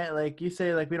thing, right? Like, you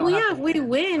say, like, we don't have if we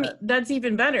win, that's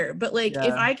even better. But, like,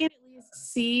 if I can at least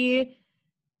see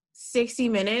 60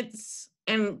 minutes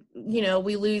and, you know,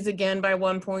 we lose again by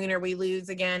 1 point or we lose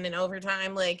again in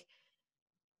overtime, like,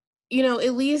 you know,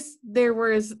 at least there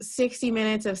was 60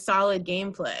 minutes of solid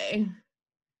gameplay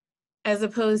as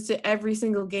opposed to every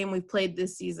single game we've played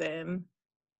this season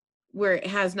where it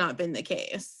has not been the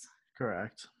case.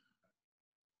 Correct.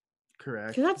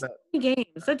 Because that's 20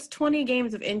 games. That's 20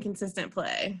 games of inconsistent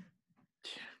play.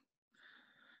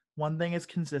 One thing is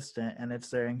consistent, and it's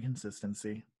their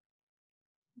inconsistency.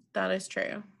 That is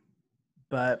true.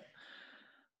 But,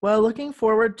 well, looking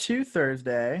forward to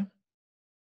Thursday,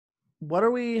 what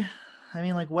are you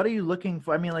looking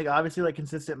for? I mean, like, obviously, like,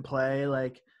 consistent play.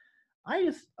 Like, I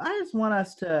just want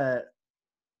us to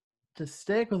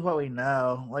stick with what we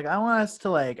know. Like, I want us to,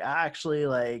 like, actually,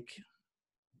 like,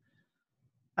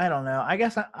 I don't know. I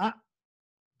guess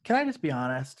can I just be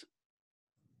honest?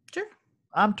 Sure.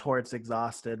 I'm Torts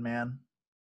exhausted, man.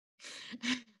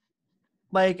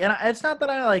 Like, and it's not that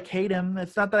I like hate him.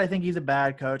 It's not that I think he's a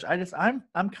bad coach. I'm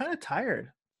kind of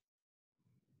tired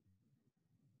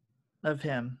of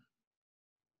him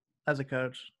as a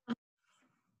coach.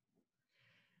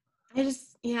 I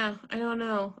don't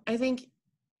know. I think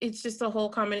it's just a whole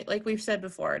combination, like we've said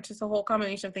before, it's just a whole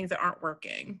combination of things that aren't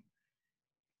working.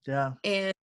 Yeah.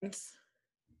 And,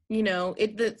 you know,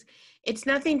 it's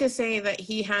nothing to say that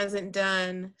he hasn't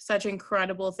done such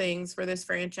incredible things for this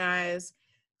franchise,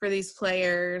 for these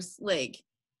players. Like,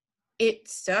 it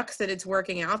sucks that it's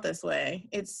working out this way.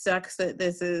 It sucks that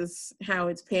this is how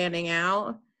it's panning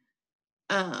out.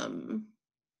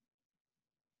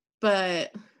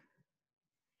 But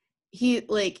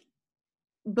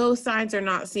both sides are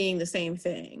not seeing the same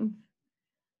thing.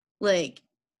 Like,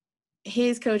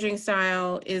 his coaching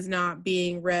style is not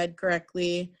being read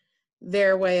correctly.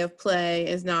 Their way of play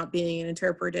is not being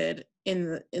interpreted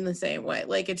in the same way.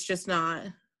 Like, it's just not.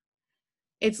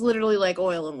 It's literally like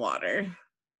oil and water.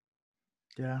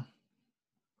 Yeah.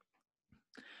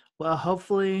 Well,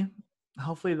 hopefully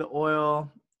the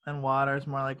oil and water is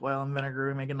more like oil and vinegar.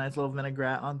 We make a nice little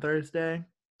vinaigrette on Thursday.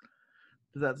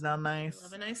 Does that sound nice? I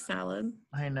love a nice salad.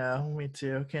 I know, me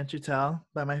too. Can't you tell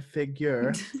by my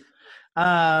figure?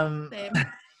 Same.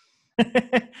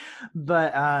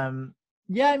 But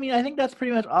yeah, I mean, I think that's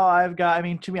pretty much all I've got. I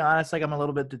mean, to be honest, like, I'm a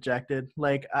little bit dejected.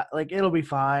 Like it'll be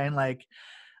fine. Like,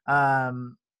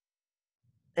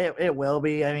 it will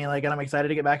be. I mean, like, and I'm excited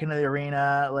to get back into the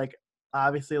arena. Like,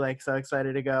 obviously, like, so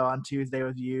excited to go on Tuesday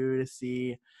with you to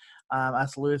see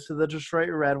us lose to the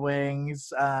Detroit Red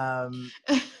Wings.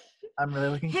 I'm really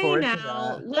looking forward to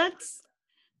that.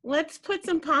 Let's put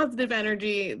some positive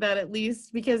energy that at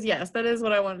least, because yes, that is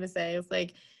what I wanted to say. It's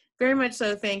like, very much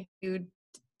so thank you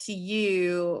to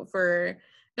you for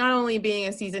not only being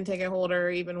a season ticket holder,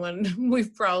 even when we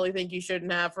probably think you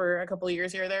shouldn't have for a couple of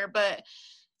years here or there, but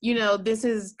you know, this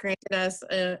has granted us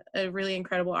a really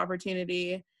incredible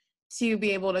opportunity to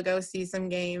be able to go see some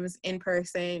games in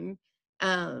person.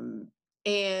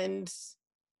 And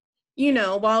you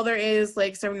know, while there is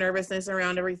like some nervousness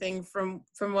around everything from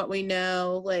what we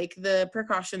know, like the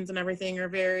precautions and everything are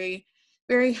very,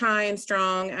 very high and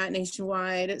strong at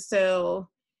Nationwide. So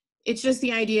it's just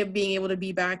the idea of being able to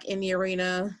be back in the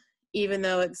arena, even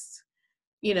though it's,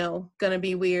 you know, gonna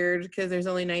be weird because there's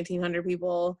only 1,900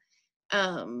 people.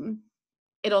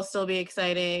 It'll still be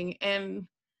exciting, and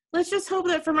let's just hope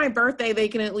that for my birthday they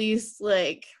can at least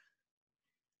like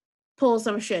pull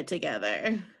some shit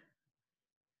together.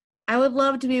 I would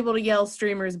love to be able to yell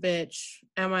 "streamers bitch"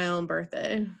 at my own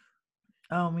birthday.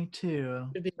 Oh, me too.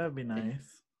 That'd be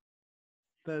nice.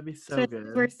 That'd be so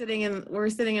good. We're sitting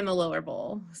in the lower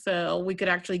bowl, so we could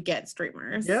actually get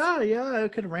streamers. Yeah,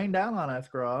 it could rain down on us,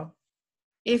 girl.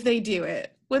 If they do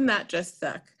it, wouldn't that just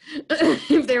suck?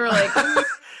 If they were like,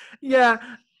 yeah.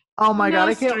 Oh my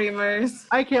god, streamers.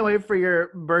 I can't wait for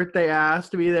your birthday ass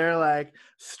to be there like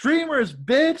streamers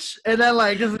bitch, and then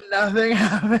like just nothing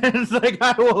happens. Like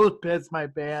I will piss my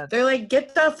pants. They're like,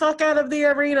 get the fuck out of the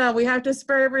arena. We have to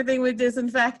spray everything with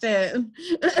disinfectant.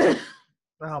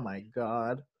 Oh my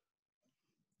god.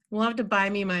 We'll have to buy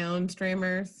me my own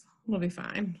streamers. We'll be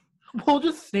fine. We'll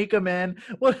just sneak them in.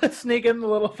 We'll just sneak in the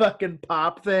little fucking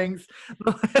pop things.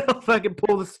 They'll fucking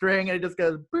pull the string and it just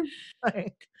goes.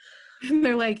 Like, and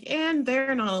they're like, and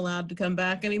they're not allowed to come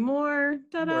back anymore.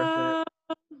 Ta-da! Worth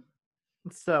it.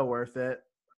 It's so worth it.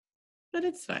 But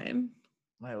it's fine.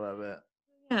 I love it.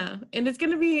 Yeah, and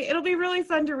it'll be really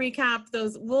fun to recap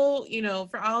those. We'll, you know,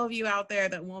 for all of you out there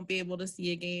that won't be able to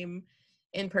see a game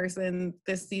in person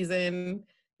this season,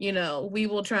 you know, we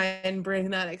will try and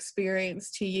bring that experience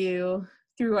to you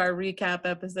through our recap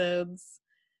episodes.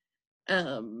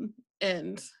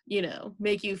 And, you know,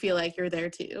 make you feel like you're there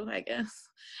too, I guess.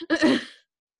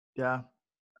 Yeah,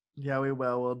 we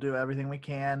will. We'll do everything we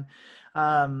can.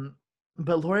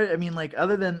 But Lord, I mean, like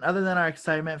other than our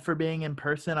excitement for being in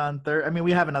person on Thursday, I mean,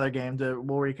 we have another game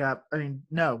we'll recap. I mean,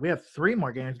 no, we have 3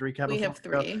 more games to recap. We have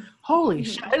 3. Holy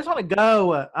shit! I just want to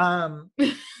go.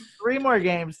 3 more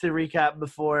games to recap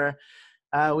before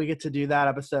we get to do that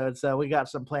episode. So we got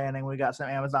some planning. We got some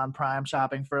Amazon Prime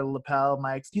shopping for lapel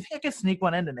mics. Do you think I could sneak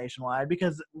one into Nationwide?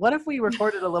 Because what if we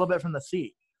recorded a little bit from the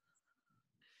seat?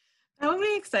 That would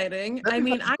be exciting. I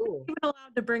mean, I'm not even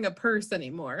allowed to bring a purse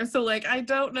anymore. So, like, I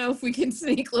don't know if we can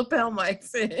sneak lapel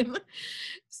mics in.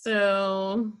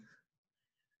 So.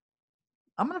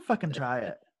 I'm going to fucking try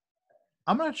it.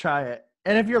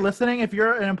 And if you're listening, if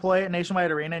you're an employee at Nationwide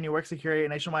Arena and you work security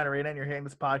at Nationwide Arena and you're hearing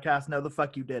this podcast, no, the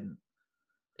fuck you didn't.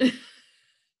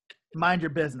 Mind your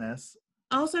business.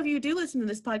 Also, if you do listen to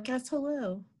this podcast,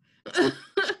 hello.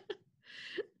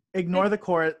 Ignore the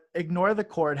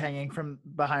cord hanging from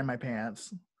behind my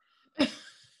pants.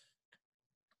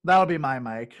 That'll be my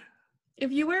mic.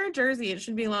 If you wear a jersey, it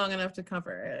should be long enough to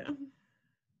cover it.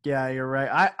 Yeah, you're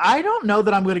right. I don't know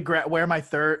that I'm going to wear my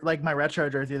my retro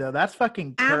jersey though. That's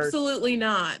fucking cursed. Absolutely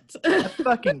not. That's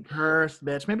fucking cursed,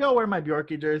 bitch. Maybe I'll wear my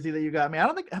Bjorky jersey that you got me. I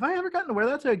don't think, have I ever gotten to wear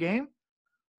that to a game?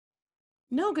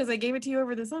 No, because I gave it to you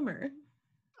over the summer.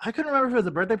 I couldn't remember if it was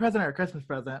a birthday present or a Christmas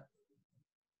present.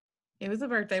 It was a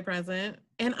birthday present.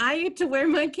 And I get to wear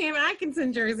my Cam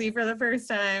Atkinson jersey for the first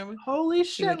time. Holy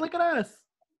shit, look at us.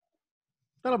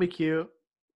 That'll be cute.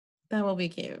 That will be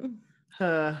cute.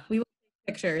 We will take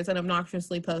pictures and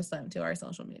obnoxiously post them to our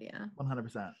social media.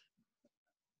 100%.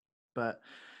 But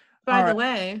by the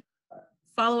way,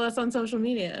 follow us on social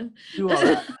media. Do all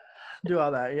that. Do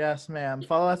all that. Yes, ma'am.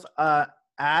 Follow us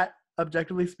at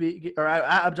Objectively Speak or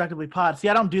at Objectively Pod. See,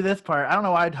 I don't do this part. I don't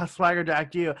know why I swagger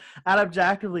jacked you. At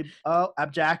Objectively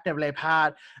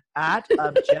Pod. At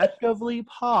Objectively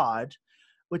Pod,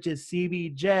 which is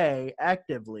CBJ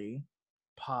actively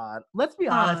pod. Let's be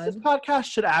honest, this podcast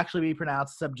should actually be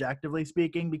pronounced Subjectively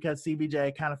Speaking because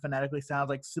CBJ kind of phonetically sounds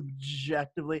like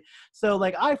subjectively. So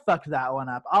like I fucked that one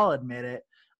up. I'll admit it.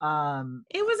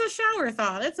 It was a shower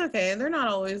thought. It's okay. They're not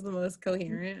always the most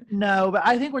coherent. No, but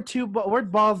I think we're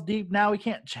balls deep now. We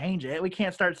can't change it. We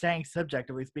can't start saying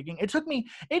Subjectively Speaking. It took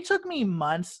me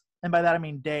months, and by that I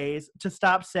mean days, to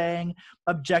stop saying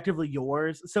Objectively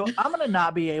Yours. So I'm gonna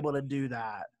not be able to do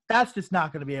that. That's just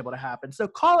not going to be able to happen. So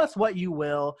call us what you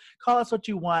will. Call us what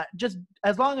you want. Just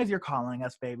as long as you're calling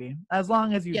us, baby. As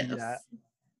long as you do that.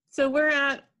 So we're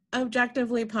at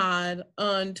Objectively Pod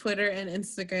on Twitter and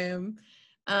Instagram.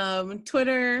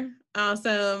 Twitter,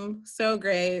 awesome. So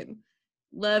great.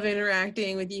 Love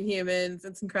interacting with you humans.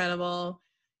 It's incredible.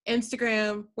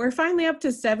 Instagram, we're finally up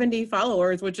to 70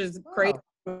 followers, which is great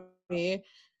for me.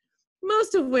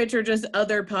 Most of which are just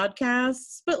other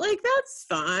podcasts, but like that's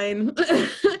fine.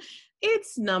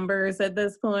 it's numbers at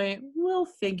this point. We'll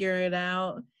figure it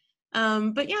out.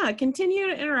 But yeah, continue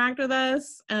to interact with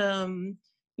us.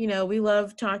 We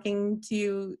love talking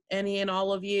to any and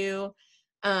all of you.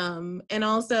 And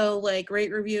also like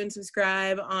rate, review, and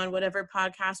subscribe on whatever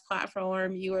podcast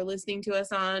platform you are listening to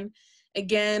us on.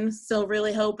 Again, still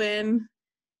really hoping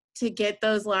to get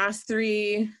those last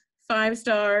 3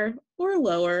 5-star or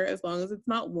lower, as long as it's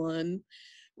not 1,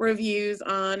 reviews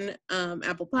on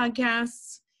Apple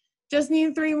Podcasts. Just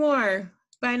need 3 more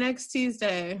by next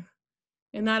Tuesday,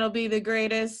 and that'll be the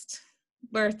greatest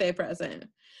birthday present.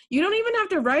 You don't even have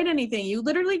to write anything. You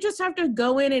literally just have to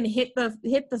go in and hit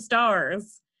the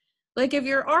stars. Like if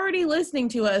you're already listening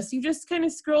to us, you just kind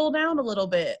of scroll down a little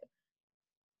bit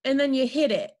and then you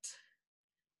hit it.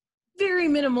 Very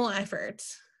minimal effort.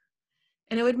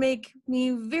 And it would make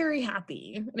me very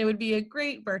happy. And it would be a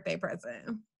great birthday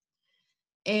present.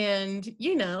 And,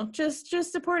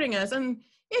 just supporting us. And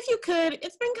if you could,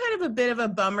 it's been kind of a bit of a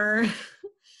bummer.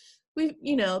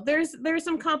 There's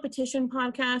some competition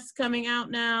podcasts coming out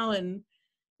now. And,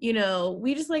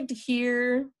 we just like to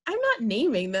hear, I'm not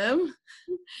naming them.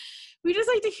 We just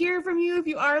like to hear from you if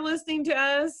you are listening to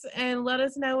us and let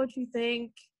us know what you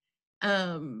think.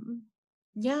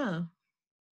 Yeah.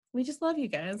 We just love you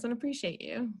guys and appreciate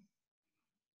you.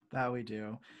 That we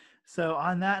do. So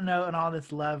on that note and all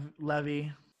this love, Levy,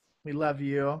 we love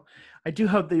you. I do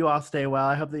hope that you all stay well.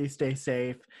 I hope that you stay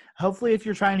safe. Hopefully if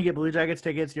you're trying to get Blue Jackets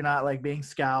tickets, you're not like being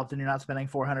scalped and you're not spending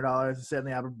 $400 to sit in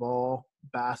the Albert Bowl.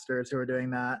 Bastards who are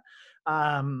doing that.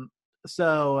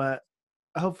 So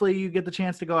hopefully you get the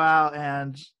chance to go out,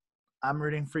 and I'm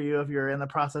rooting for you if you're in the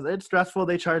process. It's stressful.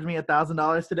 They charged me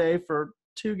 $1,000 today for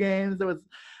 2 games. That was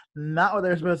not what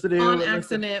they're supposed to do. On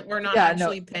accident. We're not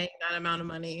actually paying that amount of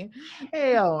money.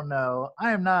 Hell no.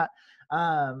 I am not.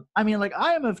 I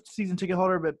am a season ticket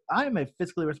holder, but I am a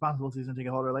fiscally responsible season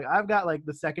ticket holder. Like I've got like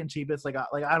the second cheapest,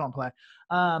 I don't play.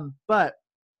 But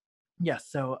yes,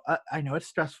 so I know it's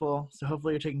stressful. So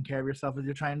hopefully you're taking care of yourself as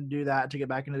you're trying to do that to get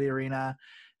back into the arena.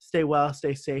 Stay well,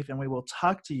 stay safe, and we will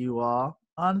talk to you all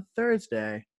on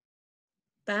Thursday.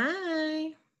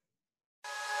 Bye.